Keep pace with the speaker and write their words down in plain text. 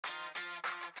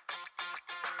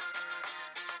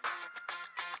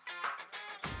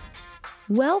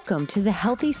Welcome to the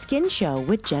Healthy Skin Show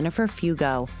with Jennifer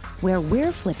Fugo, where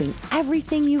we're flipping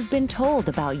everything you've been told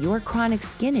about your chronic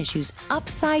skin issues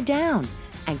upside down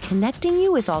and connecting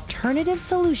you with alternative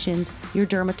solutions your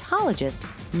dermatologist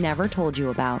never told you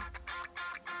about.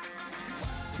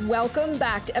 Welcome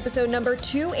back to episode number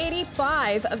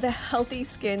 285 of the Healthy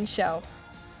Skin Show.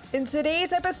 In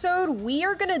today's episode, we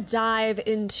are going to dive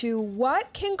into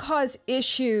what can cause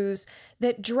issues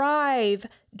that drive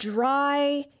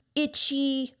dry,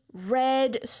 itchy,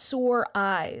 red, sore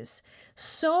eyes.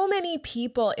 So many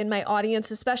people in my audience,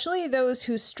 especially those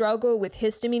who struggle with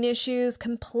histamine issues,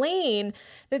 complain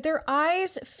that their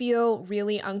eyes feel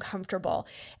really uncomfortable.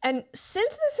 And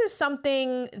since this is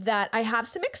something that I have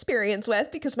some experience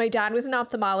with because my dad was an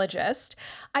ophthalmologist,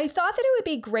 I thought that it would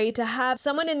be great to have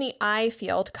someone in the eye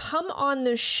field come on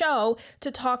the show to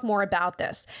talk more about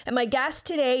this. And my guest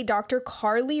today, Dr.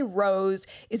 Carly Rose,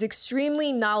 is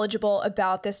extremely knowledgeable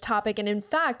about this topic. And in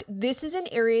fact, this is an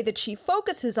area that she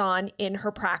focuses on in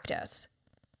her practice.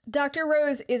 Dr.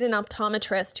 Rose is an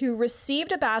optometrist who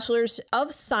received a Bachelor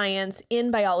of Science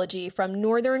in biology from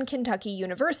Northern Kentucky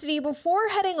University before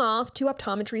heading off to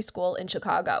optometry school in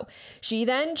Chicago. She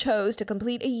then chose to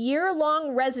complete a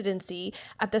year-long residency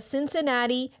at the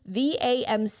Cincinnati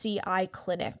VAMC Eye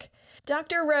Clinic.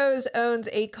 Dr. Rose owns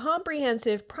a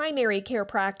comprehensive primary care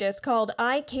practice called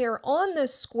Eyecare on the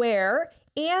Square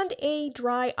and a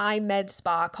dry eye med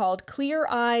spa called Clear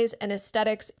Eyes and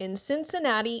Aesthetics in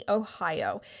Cincinnati,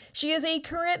 Ohio. She is a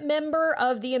current member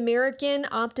of the American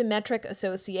Optometric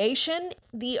Association,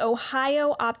 the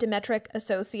Ohio Optometric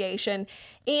Association,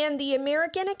 and the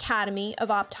American Academy of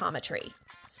Optometry.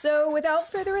 So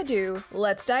without further ado,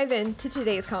 let's dive into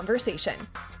today's conversation.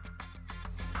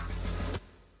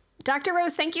 Dr.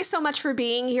 Rose, thank you so much for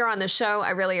being here on the show. I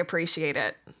really appreciate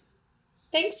it.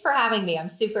 Thanks for having me. I'm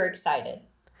super excited.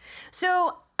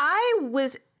 So I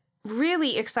was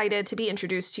really excited to be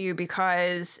introduced to you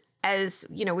because, as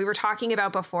you know, we were talking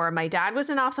about before, my dad was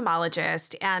an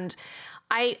ophthalmologist, and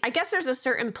I guess there's a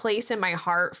certain place in my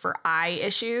heart for eye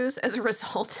issues as a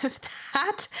result of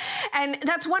that. And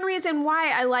that's one reason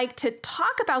why I like to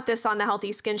talk about this on the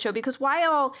Healthy Skin Show, because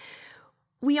while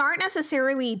we aren't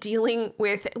necessarily dealing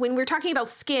with, when we're talking about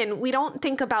skin, we don't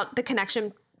think about the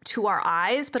connection to our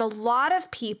eyes, but a lot of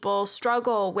people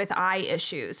struggle with eye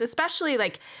issues, especially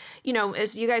like, you know,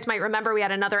 as you guys might remember, we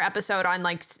had another episode on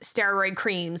like steroid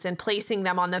creams and placing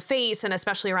them on the face and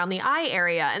especially around the eye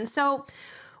area. And so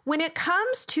when it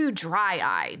comes to dry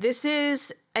eye, this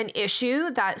is an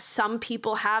issue that some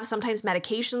people have. Sometimes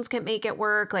medications can make it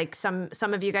work. Like some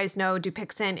of you guys know,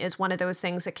 Dupixent is one of those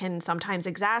things that can sometimes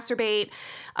exacerbate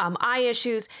eye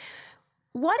issues.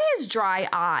 What is dry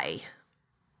eye?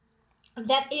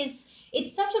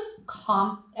 It's such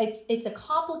it's a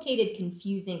complicated,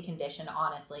 confusing condition,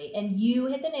 honestly. And you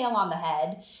hit the nail on the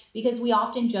head because we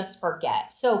often just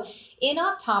forget. So in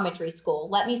optometry school,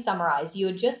 let me summarize. You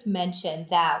had just mentioned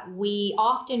that we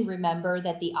often remember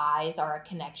that the eyes are a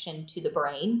connection to the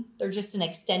brain. They're just an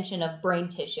extension of brain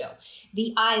tissue.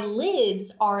 The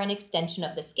eyelids are an extension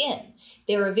of the skin.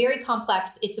 They're a very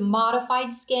complex, it's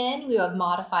modified skin. You have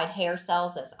modified hair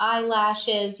cells as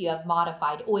eyelashes. You have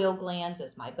modified oil glands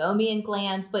as meibomian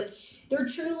glands, but they're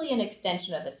truly an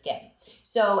extension of the skin.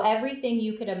 So everything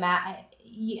you could imagine,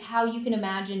 how you can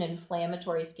imagine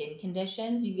inflammatory skin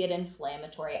conditions, you get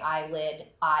inflammatory eyelid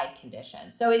eye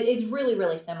conditions. So it is really,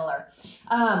 really similar.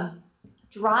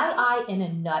 Dry eye in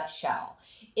a nutshell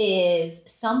is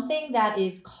something that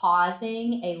is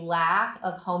causing a lack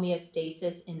of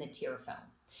homeostasis in the tear film.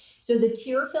 So the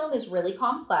tear film is really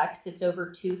complex. It's over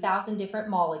 2,000 different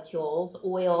molecules,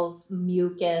 oils,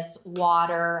 mucus,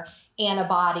 water,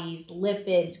 antibodies,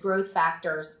 lipids, growth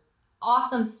factors,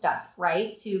 awesome stuff,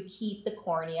 right? To keep the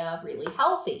cornea really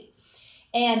healthy.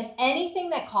 And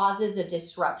anything that causes a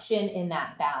disruption in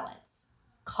that balance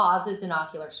causes an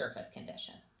ocular surface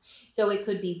condition. So it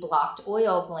could be blocked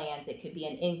oil glands, it could be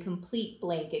an incomplete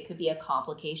blink, it could be a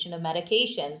complication of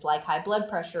medications like high blood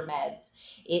pressure meds.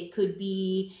 It could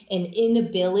be an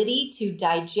inability to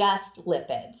digest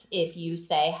lipids if you,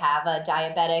 say, have a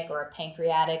diabetic or a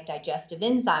pancreatic digestive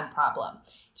enzyme problem.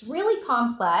 It's really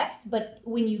complex, but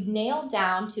when you nail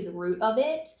down to the root of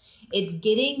it, it's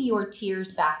getting your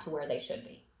tears back to where they should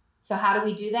be. So how do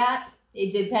we do that?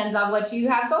 It depends on what you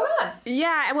have going on.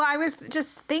 Yeah, well, I was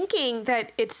just thinking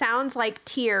that it sounds like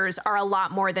tears are a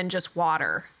lot more than just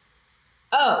water.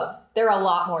 Oh, they're a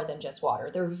lot more than just water.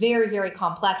 They're very, very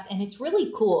complex. And it's really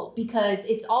cool because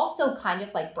it's also kind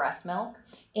of like breast milk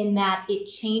in that it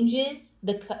changes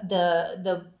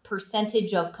the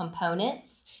percentage of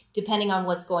components depending on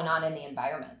what's going on in the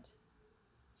environment.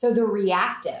 So they're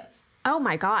reactive. Oh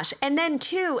my gosh. And then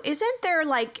too, isn't there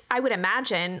like, I would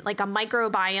imagine like a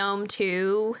microbiome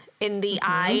too in the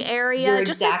eye area? You're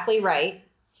exactly right.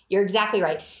 You're exactly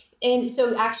right. And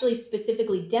so actually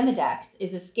specifically Demodex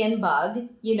is a skin bug,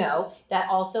 that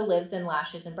also lives in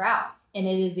lashes and brows. And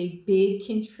it is a big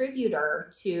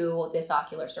contributor to this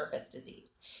ocular surface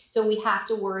disease. So we have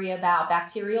to worry about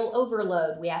bacterial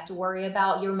overload. We have to worry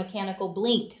about your mechanical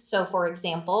blink. So for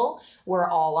example, we're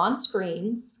all on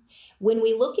screens. When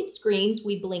we look at screens,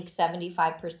 we blink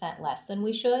 75% less than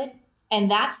we should.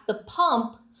 And that's the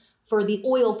pump for the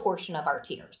oil portion of our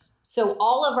tears. So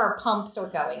all of our pumps are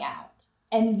going out.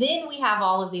 And then we have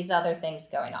all of these other things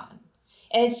going on.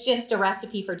 It's just a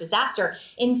recipe for disaster.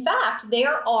 In fact,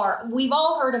 we've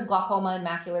all heard of glaucoma and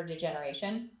macular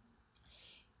degeneration.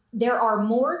 There are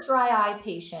more dry eye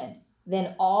patients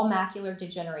than all macular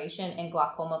degeneration and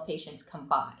glaucoma patients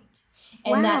combined.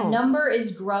 And that number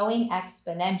is growing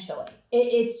exponentially.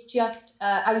 It's just,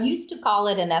 I used to call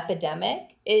it an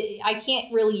epidemic. I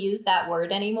can't really use that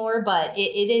word anymore, but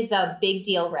it is a big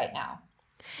deal right now.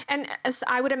 And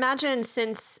I would imagine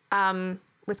since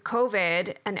with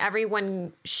COVID and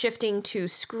everyone shifting to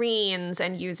screens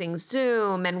and using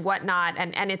Zoom and whatnot,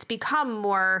 and it's become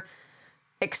more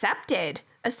accepted,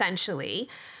 essentially,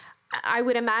 I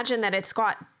would imagine that it's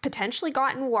potentially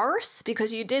gotten worse,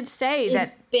 because you did say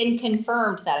it's been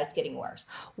confirmed that it's getting worse.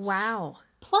 Wow.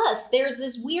 Plus, there's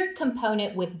this weird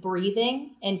component with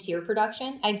breathing and tear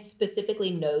production, and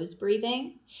specifically nose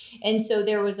breathing. And so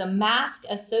there was a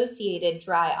mask-associated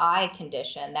dry eye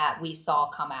condition that we saw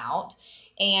come out.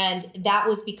 And that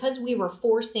was because we were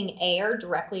forcing air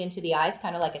directly into the eyes,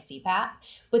 kind of like a CPAP.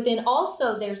 But then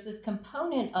also there's this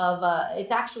component of,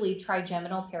 it's actually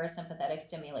trigeminal parasympathetic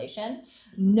stimulation.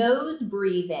 Nose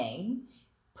breathing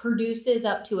produces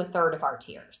up to a third of our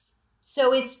tears.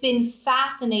 So it's been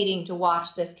fascinating to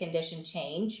watch this condition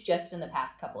change just in the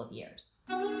past couple of years.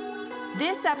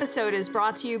 This episode is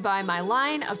brought to you by my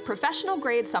line of professional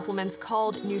grade supplements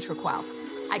called NutriQuel.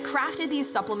 I crafted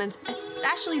these supplements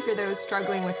especially for those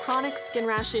struggling with chronic skin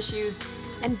rash issues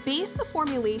and based the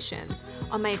formulations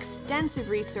on my extensive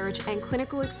research and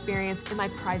clinical experience in my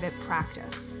private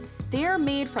practice. They are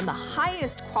made from the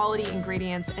highest quality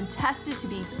ingredients and tested to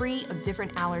be free of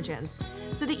different allergens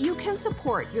so that you can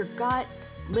support your gut,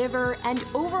 liver, and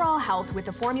overall health with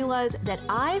the formulas that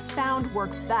I've found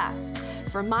work best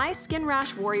for my Skin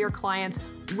Rash Warrior clients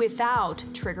without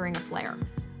triggering a flare.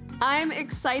 I'm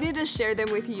excited to share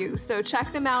them with you, so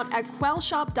check them out at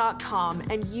quellshop.com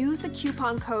and use the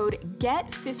coupon code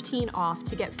GET15OFF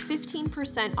to get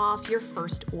 15% off your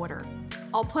first order.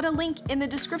 I'll put a link in the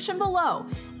description below.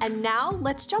 And now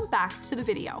let's jump back to the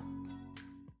video.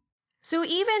 So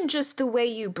even just the way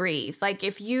you breathe, like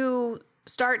if you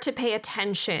start to pay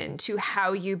attention to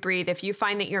how you breathe, if you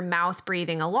find that you're mouth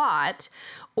breathing a lot,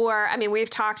 or, I mean, we've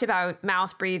talked about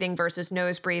mouth breathing versus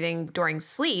nose breathing during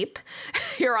sleep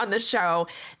here on the show,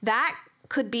 that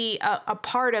could be a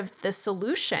part of the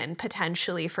solution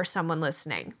potentially for someone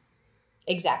listening.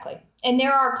 Exactly. And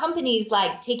there are companies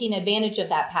like taking advantage of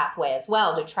that pathway as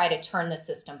well to try to turn the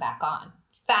system back on.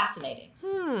 It's fascinating.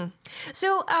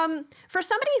 So for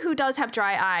somebody who does have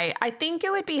dry eye, I think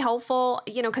it would be helpful,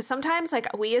 because sometimes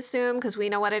like we assume because we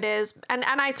know what it is. And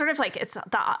I sort of like it's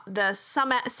the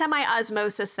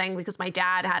semi-osmosis thing because my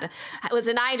dad was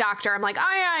an eye doctor. I'm like,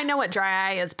 oh yeah, I know what dry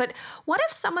eye is. But what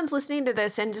if someone's listening to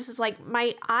this and just is like,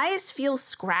 my eyes feel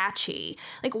scratchy?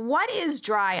 Like, what is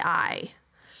dry eye?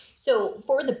 So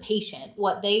for the patient,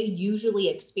 what they usually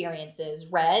experience is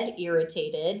red,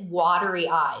 irritated, watery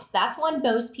eyes. That's one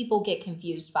most people get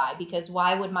confused by, because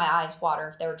why would my eyes water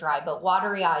if they're dry? But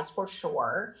watery eyes for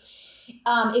sure.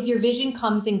 If your vision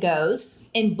comes and goes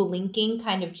and blinking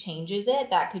kind of changes it,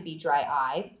 that could be dry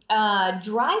eye.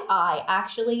 Dry eye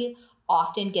actually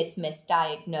often gets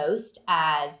misdiagnosed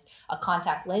as a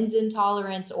contact lens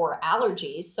intolerance or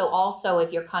allergies. So also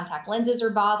if your contact lenses are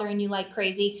bothering you like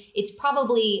crazy, it's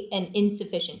probably an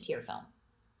insufficient tear film.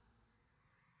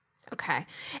 Okay.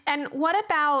 And what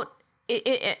about,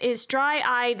 is dry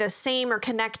eye the same or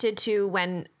connected to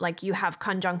when like you have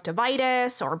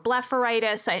conjunctivitis or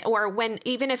blepharitis, or when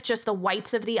even if just the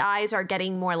whites of the eyes are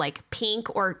getting more like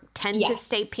pink or tend to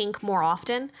stay pink more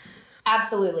often?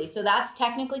 Absolutely. So that's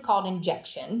technically called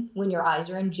injection. When your eyes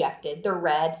are injected, they're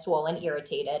red, swollen,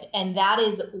 irritated. And that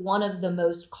is one of the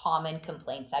most common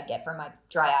complaints I get from my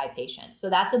dry eye patients. So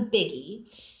that's a biggie.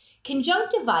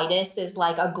 Conjunctivitis is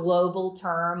like a global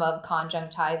term of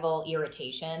conjunctival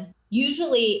irritation.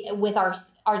 Usually with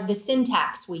are the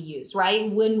syntax we use,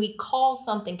 right? When we call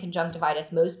something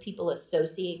conjunctivitis, most people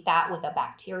associate that with a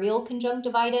bacterial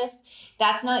conjunctivitis.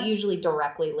 That's not usually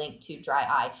directly linked to dry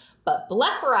eye, but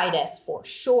blepharitis for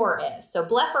sure is. So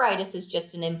blepharitis is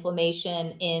just an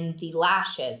inflammation in the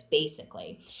lashes,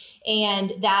 basically.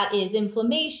 And that is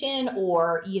inflammation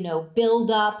or,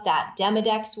 buildup, that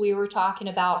Demodex we were talking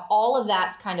about. All of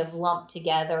that's kind of lumped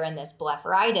together in this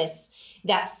blepharitis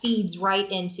that feeds right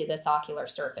into this ocular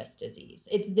surface disease.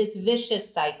 It's this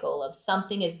vicious cycle of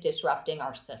something is disrupting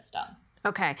our system.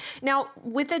 Okay. Now,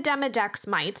 with the Demodex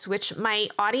mites, which my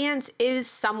audience is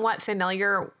somewhat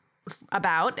familiar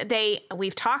about,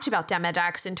 we've talked about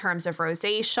Demodex in terms of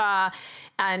rosacea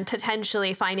and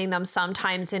potentially finding them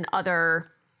sometimes in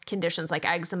other conditions like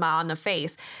eczema on the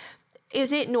face.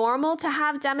 Is it normal to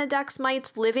have Demodex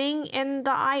mites living in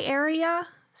the eye area?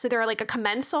 So they're like a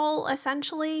commensal,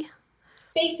 essentially?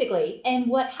 Basically. And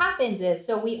what happens is,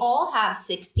 so we all have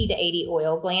 60 to 80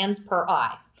 oil glands per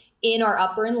eye in our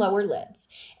upper and lower lids,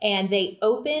 and they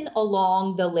open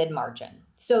along the lid margin.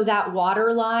 So that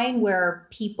water line where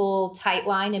people tight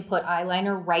line and put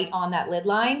eyeliner right on that lid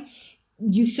line,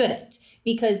 you shouldn't,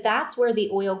 because that's where the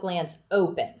oil glands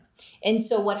open. And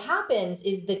so what happens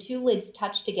is the two lids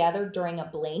touch together during a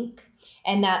blink,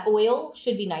 and that oil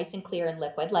should be nice and clear and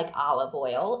liquid like olive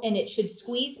oil, and it should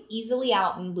squeeze easily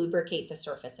out and lubricate the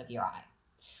surface of your eye.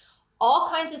 All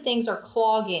kinds of things are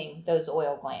clogging those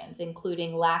oil glands,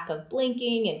 including lack of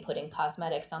blinking and putting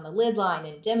cosmetics on the lid line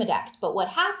and Demodex. But what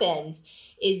happens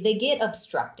is they get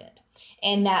obstructed,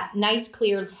 and that nice,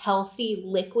 clear, healthy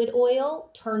liquid oil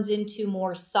turns into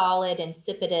more solid,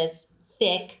 insipidous,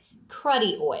 thick,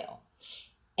 cruddy oil.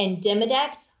 And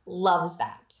Demodex loves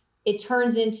that. It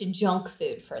turns into junk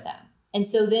food for them. And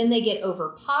so then they get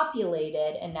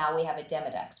overpopulated, and now we have a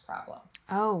Demodex problem.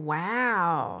 Oh,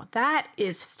 wow. That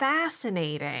is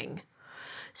fascinating.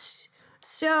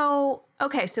 So,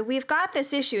 okay, so we've got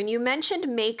this issue, and you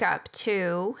mentioned makeup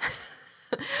too,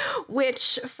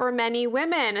 which for many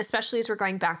women, especially as we're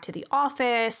going back to the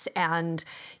office and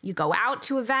you go out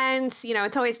to events,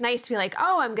 it's always nice to be like,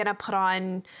 oh, I'm going to put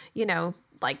on,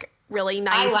 like really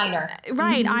nice eyeliner.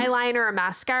 Right. Mm-hmm. Eyeliner or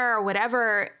mascara or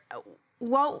whatever.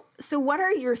 Well, so what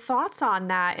are your thoughts on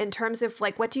that in terms of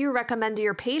like, what do you recommend to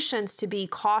your patients to be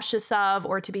cautious of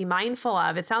or to be mindful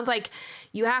of? It sounds like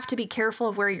you have to be careful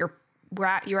of where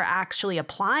you're actually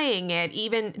applying it,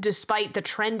 even despite the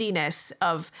trendiness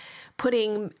of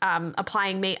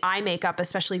applying eye makeup,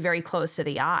 especially very close to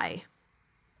the eye.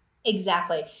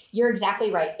 Exactly. You're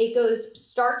exactly right. It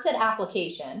starts at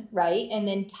application, right? And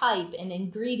then type and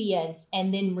ingredients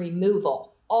and then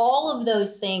removal. All of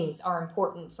those things are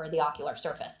important for the ocular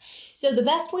surface. So the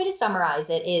best way to summarize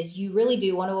it is you really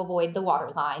do want to avoid the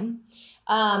waterline.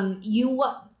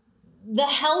 The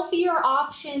healthier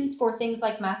options for things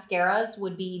like mascaras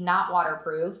would be not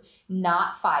waterproof,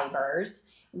 not fibers.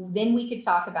 Then we could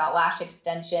talk about lash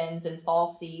extensions and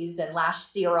falsies and lash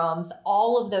serums.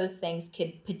 All of those things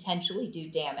could potentially do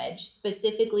damage.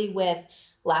 Specifically with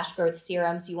lash growth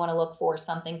serums, you want to look for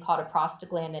something called a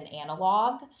prostaglandin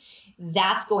analog.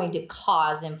 That's going to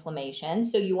cause inflammation.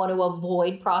 So you want to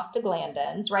avoid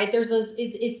prostaglandins, right?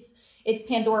 It's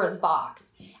Pandora's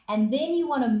box. And then you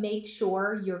want to make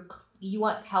sure you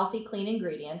want healthy, clean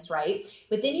ingredients, right?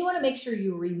 But then you want to make sure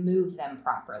you remove them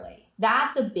properly.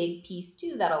 That's a big piece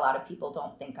too that a lot of people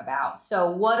don't think about. So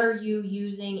what are you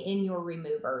using in your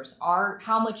removers?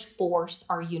 How much force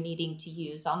are you needing to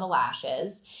use on the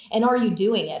lashes? And are you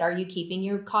doing it? Are you keeping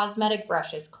your cosmetic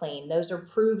brushes clean? Those are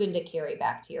proven to carry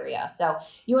bacteria. So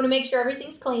you want to make sure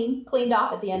everything's cleaned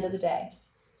off at the end of the day.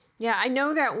 Yeah, I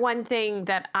know that one thing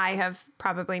that I have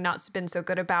probably not been so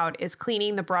good about is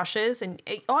cleaning the brushes. And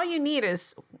all you need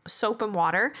is soap and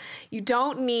water. You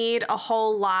don't need a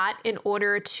whole lot in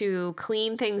order to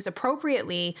clean things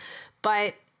appropriately.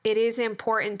 But it is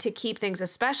important to keep things,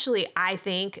 especially, I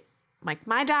think, like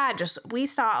my dad, we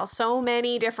saw so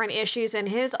many different issues in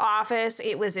his office.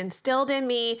 It was instilled in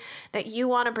me that you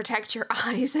want to protect your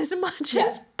eyes as much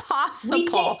as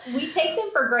possible. We take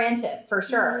them for granted, for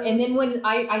sure. And then when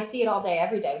I see it all day,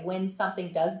 every day, when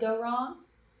something does go wrong,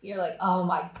 you're like, oh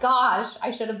my gosh, I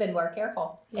should have been more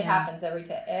careful. It happens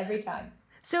every time.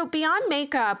 So beyond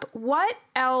makeup, what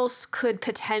else could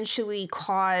potentially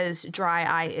cause dry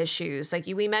eye issues? Like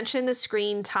we mentioned the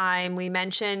screen time, we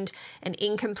mentioned an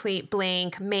incomplete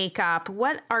blink, makeup.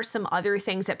 What are some other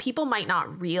things that people might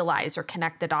not realize or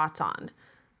connect the dots on?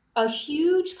 A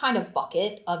huge kind of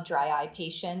bucket of dry eye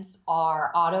patients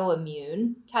are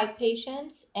autoimmune type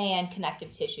patients and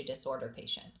connective tissue disorder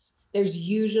patients. There's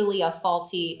usually a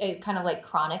faulty, kind of like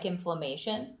chronic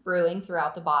inflammation brewing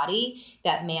throughout the body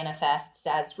that manifests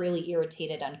as really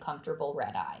irritated, uncomfortable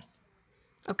red eyes.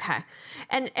 Okay.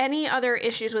 And any other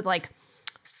issues with like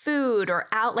food or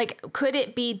like, could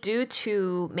it be due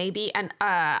to maybe an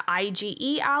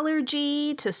IgE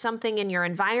allergy to something in your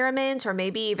environment, or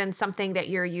maybe even something that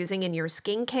you're using in your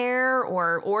skincare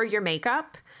or your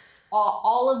makeup?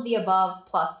 All of the above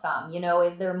plus some.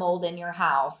 Is there mold in your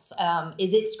house?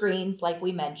 Is it screens like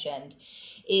we mentioned?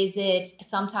 Is it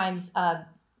sometimes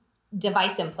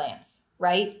device implants,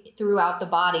 right, throughout the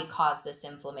body cause this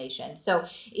inflammation? So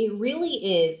it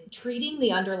really is treating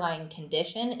the underlying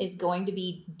condition is going to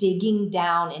be digging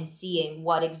down and seeing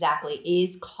what exactly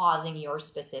is causing your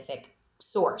specific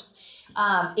source.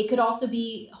 It could also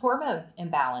be hormone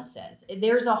imbalances.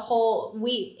 There's a whole,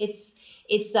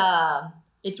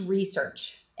 it's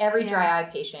research. Every dry eye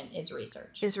patient is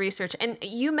research. And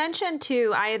you mentioned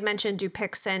too, I had mentioned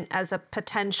Dupixent as a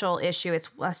potential issue. It's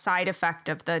a side effect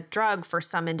of the drug for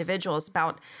some individuals,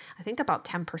 I think about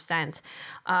 10%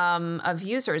 of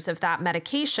users of that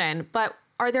medication. But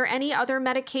are there any other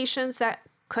medications that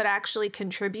could actually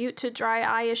contribute to dry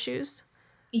eye issues?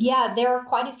 Yeah, there are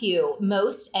quite a few.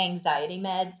 Most anxiety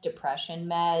meds, depression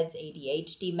meds,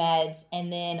 ADHD meds,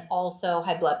 and then also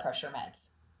high blood pressure meds.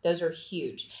 Those are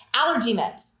huge. Allergy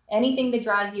meds, anything that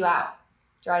dries you out.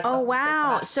 Oh,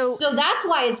 wow. So that's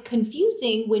why it's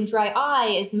confusing when dry eye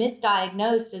is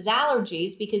misdiagnosed as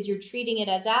allergies, because you're treating it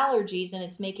as allergies and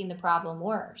it's making the problem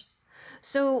worse.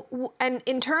 So, and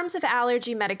in terms of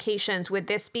allergy medications, would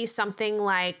this be something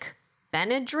like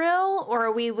Benadryl, or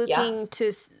are we looking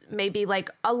to maybe like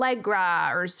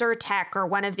Allegra or Zyrtec or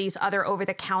one of these other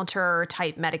over-the-counter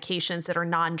type medications that are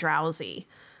non-drowsy?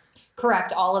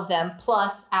 Correct, all of them,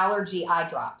 plus allergy eye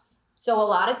drops. So a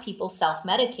lot of people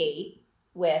self-medicate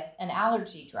with an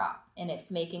allergy drop, and it's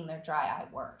making their dry eye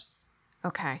worse.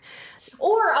 Okay.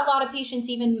 Or a lot of patients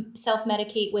even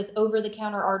self-medicate with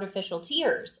over-the-counter artificial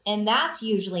tears, and that's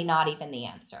usually not even the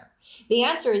answer. The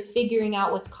answer is figuring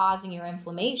out what's causing your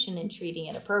inflammation and treating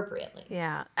it appropriately.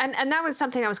 Yeah. And that was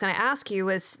something I was going to ask you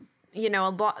was,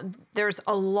 there's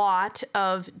a lot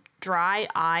of dry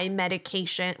eye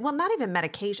medication. Well, not even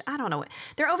medication. I don't know.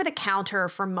 They're over the counter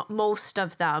for most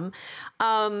of them.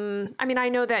 I mean, I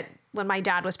know that when my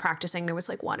dad was practicing, there was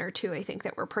like one or two, I think,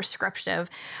 that were prescriptive.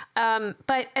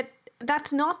 But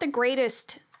that's not the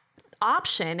greatest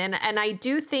option. And I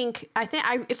think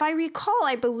if I recall,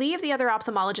 I believe the other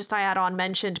ophthalmologist I had on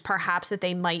mentioned perhaps that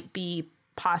they might be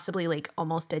possibly like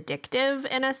almost addictive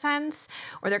in a sense,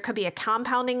 or there could be a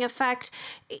compounding effect.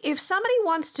 If somebody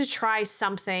wants to try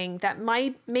something that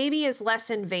maybe is less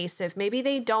invasive, maybe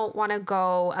they don't want to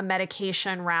go a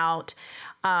medication route,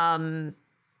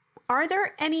 are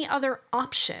there any other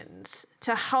options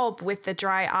to help with the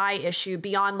dry eye issue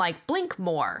beyond like blink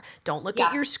more, don't look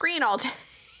at your screen all day?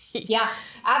 Yeah,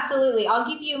 absolutely. I'll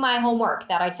give you my homework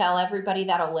that I tell everybody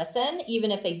that'll listen, even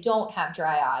if they don't have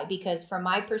dry eye, because from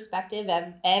my perspective,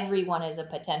 everyone is a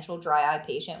potential dry eye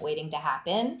patient waiting to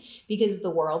happen, because the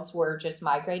worlds we're just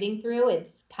migrating through,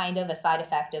 it's kind of a side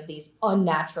effect of these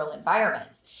unnatural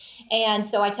environments. And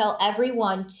so I tell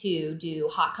everyone to do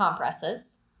hot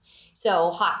compresses.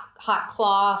 So hot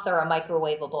cloth or a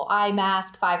microwavable eye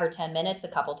mask, 5 or 10 minutes, a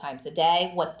couple times a day.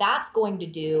 What that's going to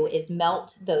do is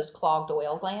melt those clogged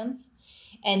oil glands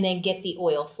and then get the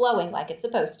oil flowing like it's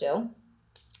supposed to.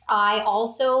 I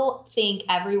also think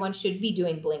everyone should be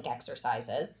doing blink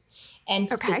exercises. And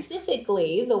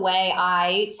specifically, the way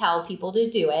I tell people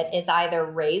to do it is either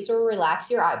raise or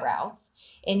relax your eyebrows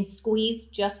and squeeze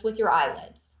just with your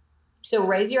eyelids. So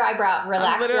raise your eyebrow, relax your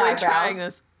eyebrows. I'm literally trying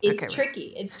this. It's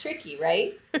tricky. It's tricky,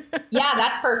 right? Yeah,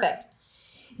 that's perfect.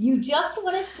 You just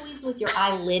want to squeeze with your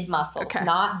eyelid muscles,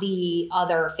 not the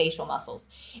other facial muscles.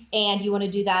 And you want to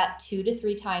do that 2 to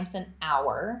 3 times an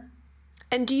hour.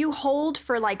 And do you hold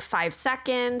for like 5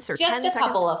 seconds or 10 seconds? Just a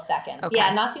couple of seconds. Okay.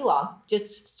 Yeah, not too long.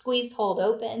 Just squeeze, hold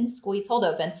open, squeeze, hold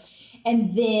open.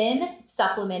 And then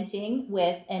supplementing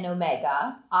with an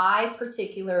omega. I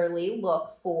particularly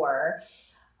look for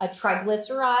a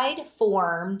triglyceride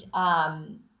formed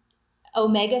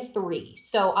omega-3.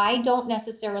 So I don't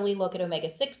necessarily look at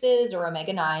omega-6s or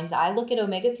omega-9s. I look at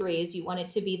omega-3s. You want it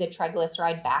to be the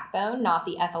triglyceride backbone, not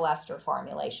the ethyl ester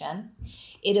formulation.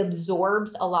 It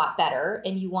absorbs a lot better,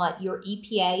 and you want your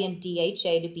EPA and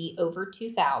DHA to be over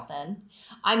 2,000.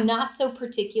 I'm not so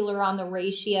particular on the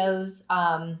ratios.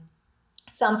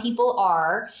 Some people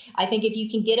are. I think if you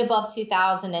can get above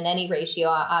 2,000 in any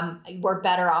ratio, we're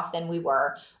better off than we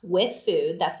were with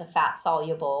food. That's a fat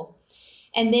soluble.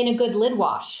 And then a good lid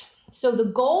wash. So the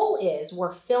goal is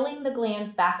we're filling the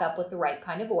glands back up with the right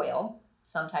kind of oil,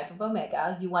 some type of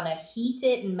omega. You want to heat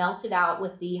it and melt it out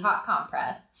with the hot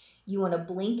compress. You want to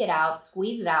blink it out,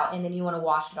 squeeze it out, and then you want to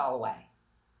wash it all away.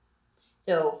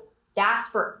 So that's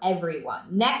for everyone.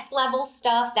 Next level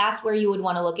stuff, that's where you would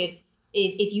want to look at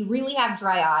if you really have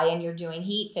dry eye and you're doing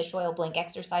heat, fish oil, blink,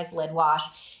 exercise, lid wash,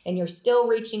 and you're still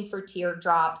reaching for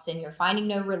teardrops and you're finding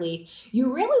no relief,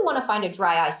 you really want to find a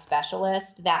dry eye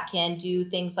specialist that can do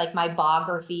things like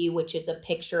meibography, which is a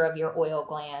picture of your oil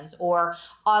glands, or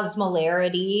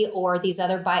osmolarity, or these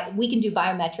other, we can do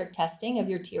biometric testing of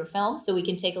your tear film. So we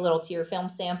can take a little tear film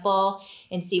sample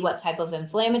and see what type of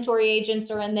inflammatory agents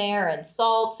are in there and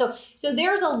salt. So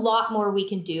there's a lot more we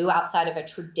can do outside of a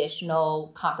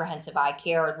traditional comprehensive eye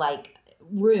care like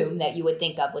room that you would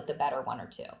think of with the Better One or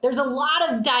Two. There's a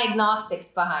lot of diagnostics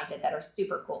behind it that are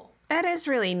super cool. That is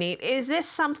really neat. Is this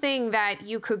something that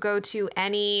you could go to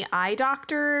any eye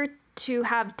doctor to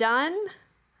have done?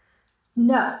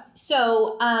 No.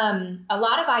 So a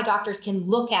lot of eye doctors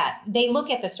look at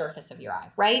the surface of your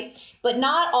eye, right? But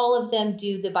not all of them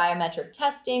do the biometric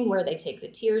testing where they take the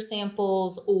tear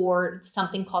samples, or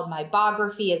something called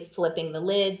meibography is flipping the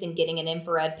lids and getting an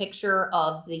infrared picture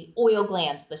of the oil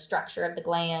glands, the structure of the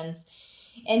glands.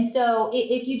 And so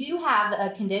if you do have a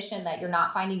condition that you're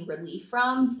not finding relief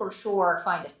from, for sure,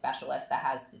 find a specialist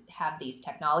that have these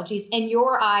technologies. And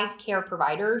your eye care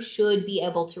provider should be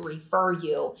able to refer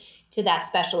you to that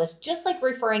specialist, just like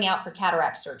referring out for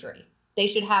cataract surgery. They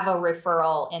should have a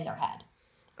referral in their head.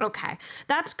 Okay.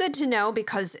 That's good to know,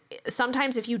 because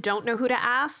sometimes if you don't know who to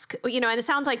ask, and it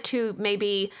sounds like too,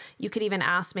 maybe you could even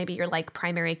ask maybe your like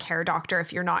primary care doctor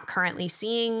if you're not currently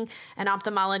seeing an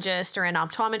ophthalmologist or an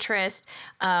optometrist,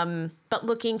 but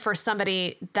looking for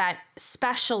somebody that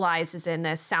specializes in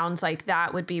this sounds like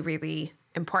that would be really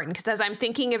important. Because as I'm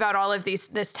thinking about all of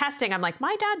this testing, I'm like,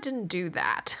 my dad didn't do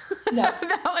that. No.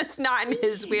 That was not in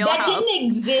his wheelhouse. That didn't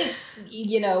exist,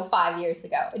 5 years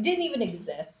ago. It didn't even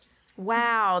exist.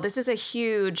 Wow, this is a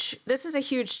huge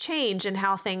change in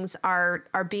how things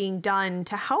are being done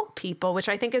to help people, which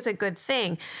I think is a good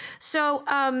thing. So,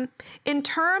 in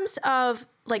terms of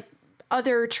like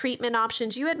other treatment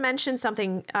options, you had mentioned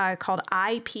something called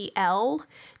IPL.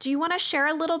 Do you want to share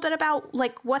a little bit about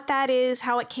like what that is,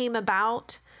 how it came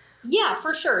about? Yeah,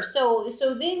 for sure. So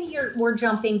then we're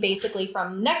jumping basically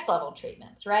from next level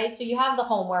treatments, right? So you have the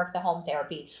homework, the home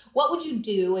therapy. What would you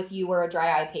do if you were a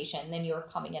dry eye patient and then you were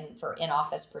coming in for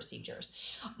in-office procedures?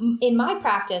 In my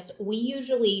practice, we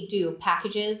usually do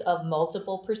packages of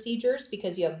multiple procedures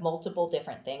because you have multiple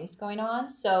different things going on.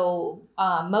 So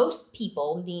most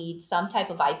people need some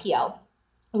type of IPL,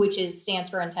 which stands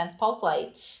for intense pulse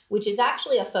light, which is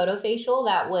actually a photofacial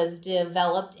that was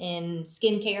developed in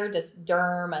skincare,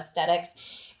 derm, aesthetics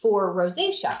for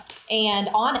rosacea. And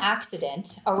on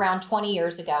accident, around 20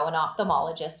 years ago, an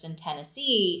ophthalmologist in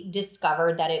Tennessee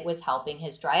discovered that it was helping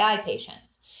his dry eye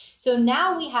patients. So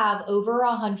now we have over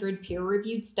 100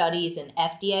 peer-reviewed studies and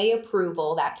FDA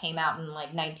approval that came out in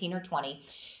like 19 or 20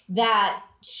 that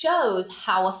shows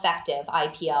how effective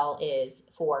IPL is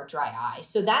for dry eye.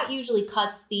 So that usually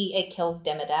it kills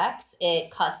Demodex,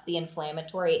 it cuts the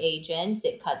inflammatory agents,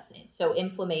 so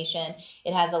inflammation,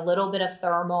 it has a little bit of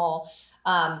thermal.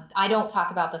 I don't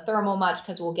talk about the thermal much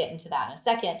because we'll get into that in a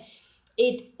second.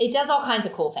 It does all kinds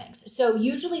of cool things. So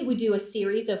usually we do a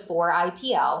series of 4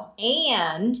 IPL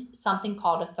and something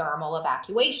called a thermal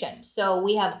evacuation. So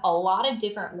we have a lot of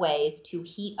different ways to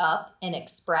heat up and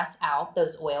express out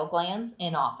those oil glands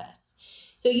in office.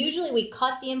 So usually we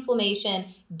cut the inflammation,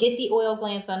 get the oil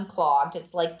glands unclogged.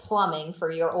 It's like plumbing for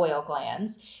your oil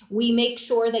glands. We make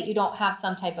sure that you don't have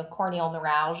some type of corneal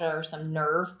neuralgia or some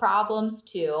nerve problems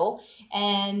too,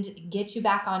 and get you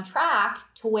back on track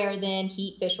to where then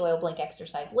heat, fish oil, blink,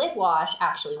 exercise, lid wash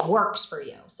actually works for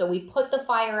you. So we put the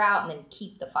fire out and then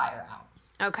keep the fire out.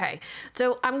 Okay.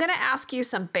 So I'm going to ask you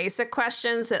some basic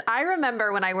questions that I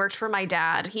remember when I worked for my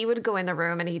dad. He would go in the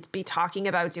room and he'd be talking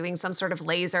about doing some sort of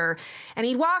laser, and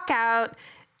he'd walk out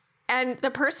and the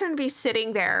person would be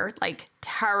sitting there like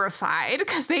terrified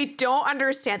because they don't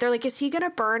understand. They're like, is he going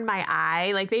to burn my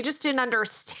eye? Like they just didn't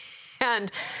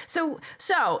understand. So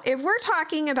if we're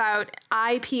talking about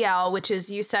IPL, which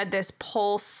is, you said, this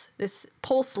pulse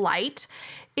light,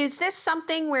 is this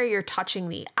something where you're touching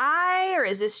the eye, or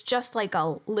is this just like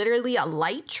literally a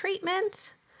light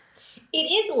treatment? It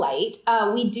is light.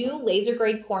 We do laser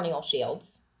grade corneal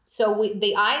shields. So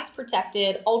the eye is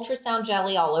protected, ultrasound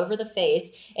jelly all over the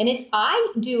face. And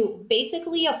I do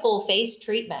basically a full face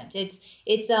treatment. It's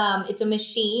a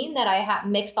machine that I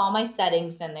mix all my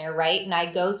settings in there, right? And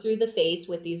I go through the face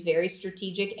with these very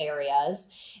strategic areas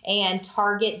and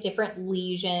target different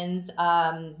lesions,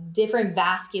 different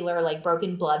vascular, like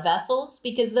broken blood vessels,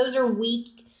 because those are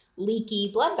weak, leaky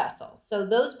blood vessels. So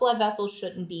those blood vessels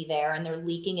shouldn't be there, and they're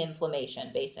leaking inflammation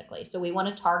basically. So we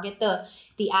want to target the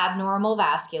abnormal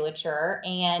vasculature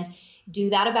and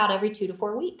do that about every 2 to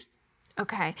 4 weeks.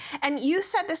 Okay. And you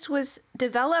said this was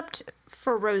developed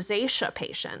for rosacea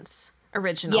patients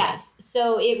originally. Yes.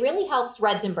 So it really helps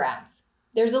reds and browns.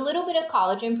 There's a little bit of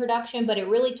collagen production, but it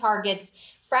really targets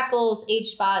freckles,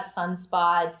 age spots,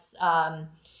 sunspots,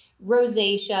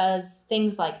 rosaceas,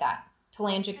 things like that,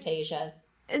 telangiectasias.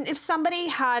 And if somebody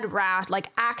had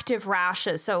active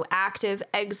rashes, so active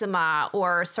eczema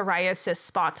or psoriasis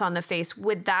spots on the face,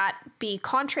 would that be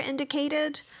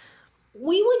contraindicated?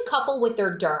 We would couple with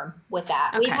their derm with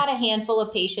that. Okay. We've had a handful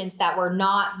of patients that were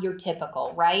not your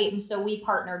typical, right? And so we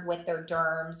partnered with their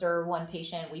derms, or one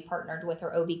patient we partnered with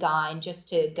her OB-GYN just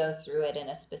to go through it in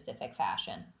a specific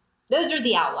fashion. Those are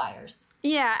the outliers.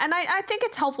 Yeah, and I think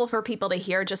it's helpful for people to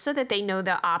hear just so that they know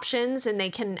the options and they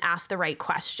can ask the right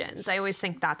questions. I always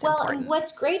think that's important. And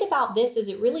what's great about this is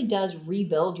it really does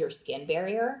rebuild your skin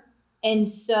barrier. And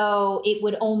so it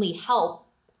would only help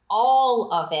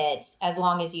all of it as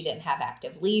long as you didn't have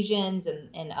active lesions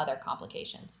and other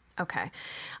complications. Okay.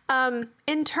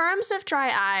 In terms of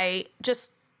dry eye,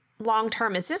 just long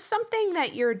term, is this something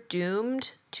that you're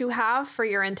doomed to have for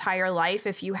your entire life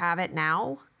if you have it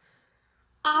now?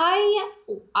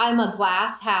 I'm a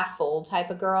glass half full type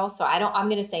of girl, so I'm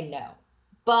going to say no.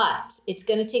 But it's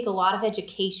going to take a lot of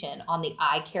education on the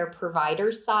eye care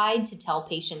provider side to tell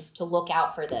patients to look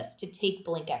out for this, to take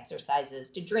blink exercises,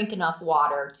 to drink enough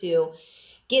water, to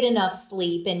get enough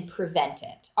sleep and prevent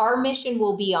it. Our mission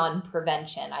will be on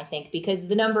prevention, I think, because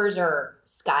the numbers are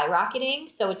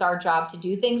skyrocketing. So it's our job to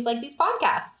do things like these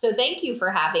podcasts. So thank you for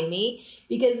having me,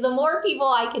 because the more people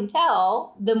I can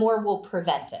tell, the more we'll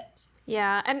prevent it.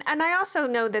 Yeah. And I also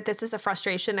know that this is a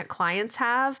frustration that clients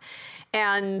have.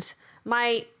 And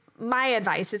my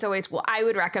advice is always, well, I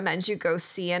would recommend you go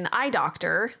see an eye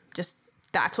doctor. Just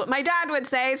that's what my dad would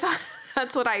say. So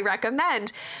that's what I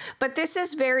recommend. But this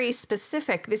is very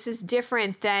specific. This is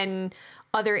different than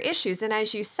other issues. And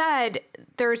as you said,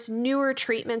 there's newer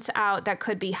treatments out that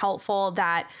could be helpful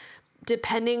that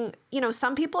depending,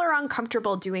 some people are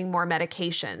uncomfortable doing more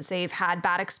medications. They've had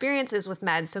bad experiences with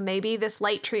meds. So maybe this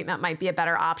light treatment might be a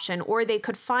better option, or they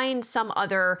could find some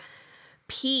other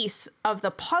piece of the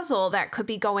puzzle that could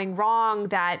be going wrong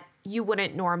that you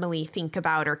wouldn't normally think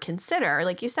about or consider.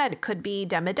 Like you said, it could be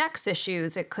Demodex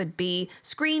issues, it could be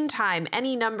screen time,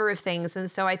 any number of things.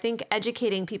 And so I think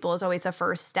educating people is always the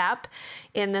first step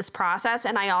in this process.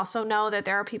 And I also know that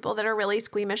there are people that are really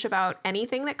squeamish about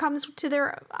anything that comes to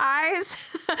their eyes.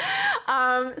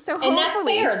 And that's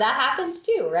fair. That happens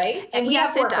too, right? And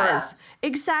yes, it does.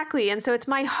 Exactly. And so it's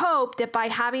my hope that by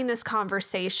having this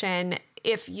conversation,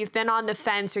 if you've been on the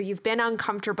fence or you've been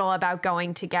uncomfortable about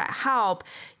going to get help,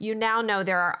 you now know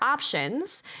there are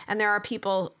options, and there are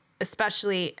people,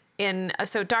 especially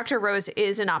so Dr. Rose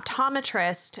is an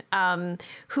optometrist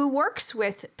who works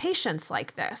with patients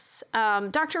like this.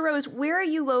 Dr. Rose, where are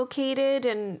you located,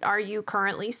 and are you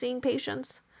currently seeing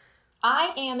patients?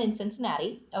 I am in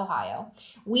Cincinnati, Ohio.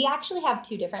 We actually have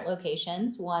 2 different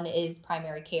locations. One is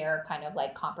primary care, kind of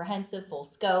like comprehensive, full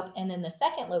scope. And then the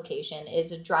second location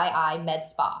is a dry eye med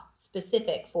spa,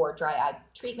 specific for dry eye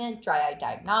treatment, dry eye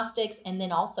diagnostics, and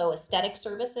then also aesthetic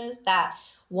services that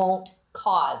won't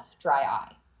cause dry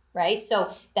eye. Right?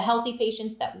 So the healthy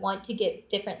patients that want to get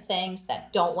different things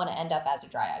that don't want to end up as a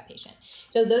dry eye patient.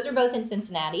 So those are both in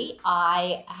Cincinnati.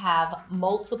 I have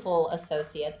multiple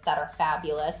associates that are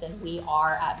fabulous, and we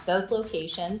are at both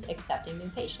locations accepting new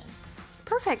patients.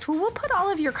 Perfect. Well, we'll put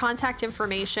all of your contact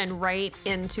information right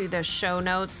into the show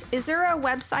notes. Is there a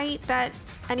website that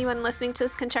anyone listening to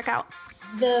this can check out?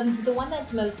 The one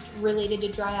that's most related to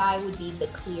dry eye would be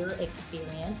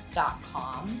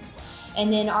theclearexperience.com.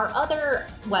 And then our other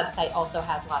website also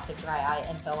has lots of dry eye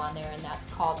info on there, and that's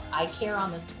called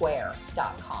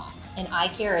eyecareonthesquare.com. And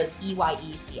Eyecare is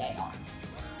EYECAR.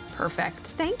 Perfect.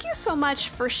 Thank you so much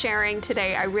for sharing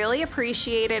today. I really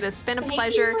appreciate it. It's been a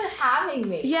pleasure. Thank you for having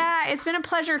me. Yeah, it's been a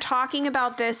pleasure talking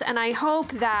about this, and I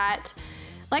hope that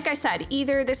like I said,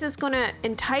 either this is going to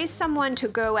entice someone to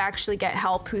go actually get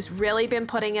help who's really been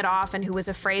putting it off and who was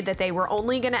afraid that they were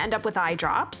only going to end up with eye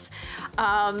drops,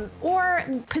 or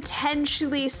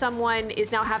potentially someone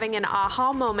is now having an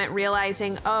aha moment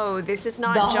realizing, oh, this is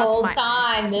not the just whole my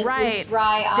time this right. was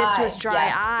dry eye. This was dry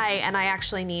Yes. eye, and I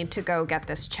actually need to go get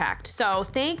this checked. So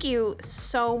thank you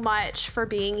so much for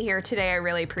being here today. I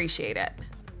really appreciate it.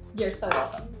 You're so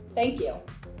welcome. Thank you.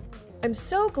 I'm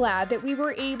so glad that we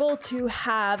were able to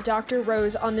have Dr.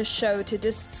 Rose on the show to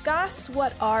discuss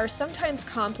what are sometimes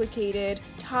complicated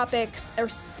topics,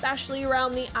 especially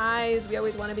around the eyes. We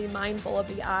always want to be mindful of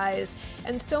the eyes.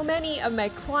 And so many of my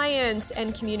clients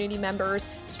and community members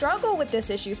struggle with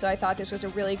this issue, so I thought this was a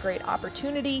really great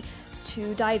opportunity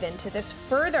to dive into this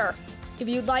further. If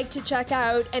you'd like to check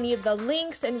out any of the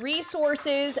links and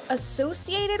resources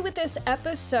associated with this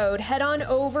episode, head on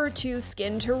over to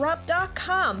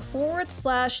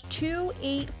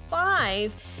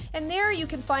skinterrupt.com/285, and there you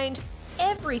can find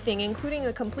everything, including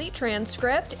the complete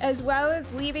transcript, as well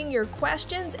as leaving your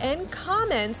questions and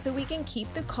comments so we can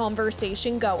keep the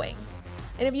conversation going.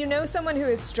 And if you know someone who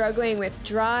is struggling with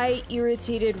dry,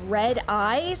 irritated red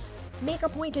eyes, make a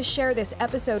point to share this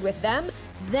episode with them.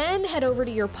 Then head over to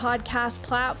your podcast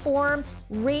platform,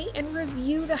 rate and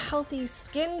review the Healthy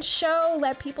Skin Show.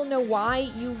 Let people know why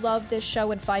you love this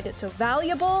show and find it so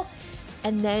valuable.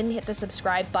 And then hit the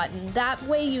subscribe button. That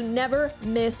way you never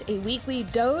miss a weekly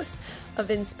dose of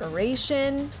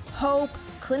inspiration, hope,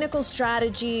 clinical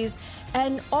strategies,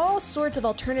 and all sorts of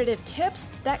alternative tips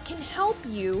that can help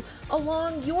you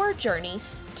along your journey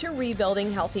to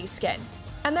rebuilding healthy skin.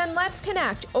 And then let's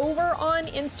connect over on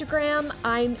Instagram.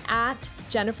 I'm at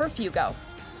Jennifer Fugo.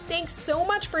 Thanks so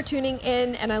much for tuning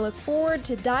in, and I look forward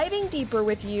to diving deeper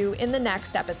with you in the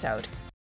next episode.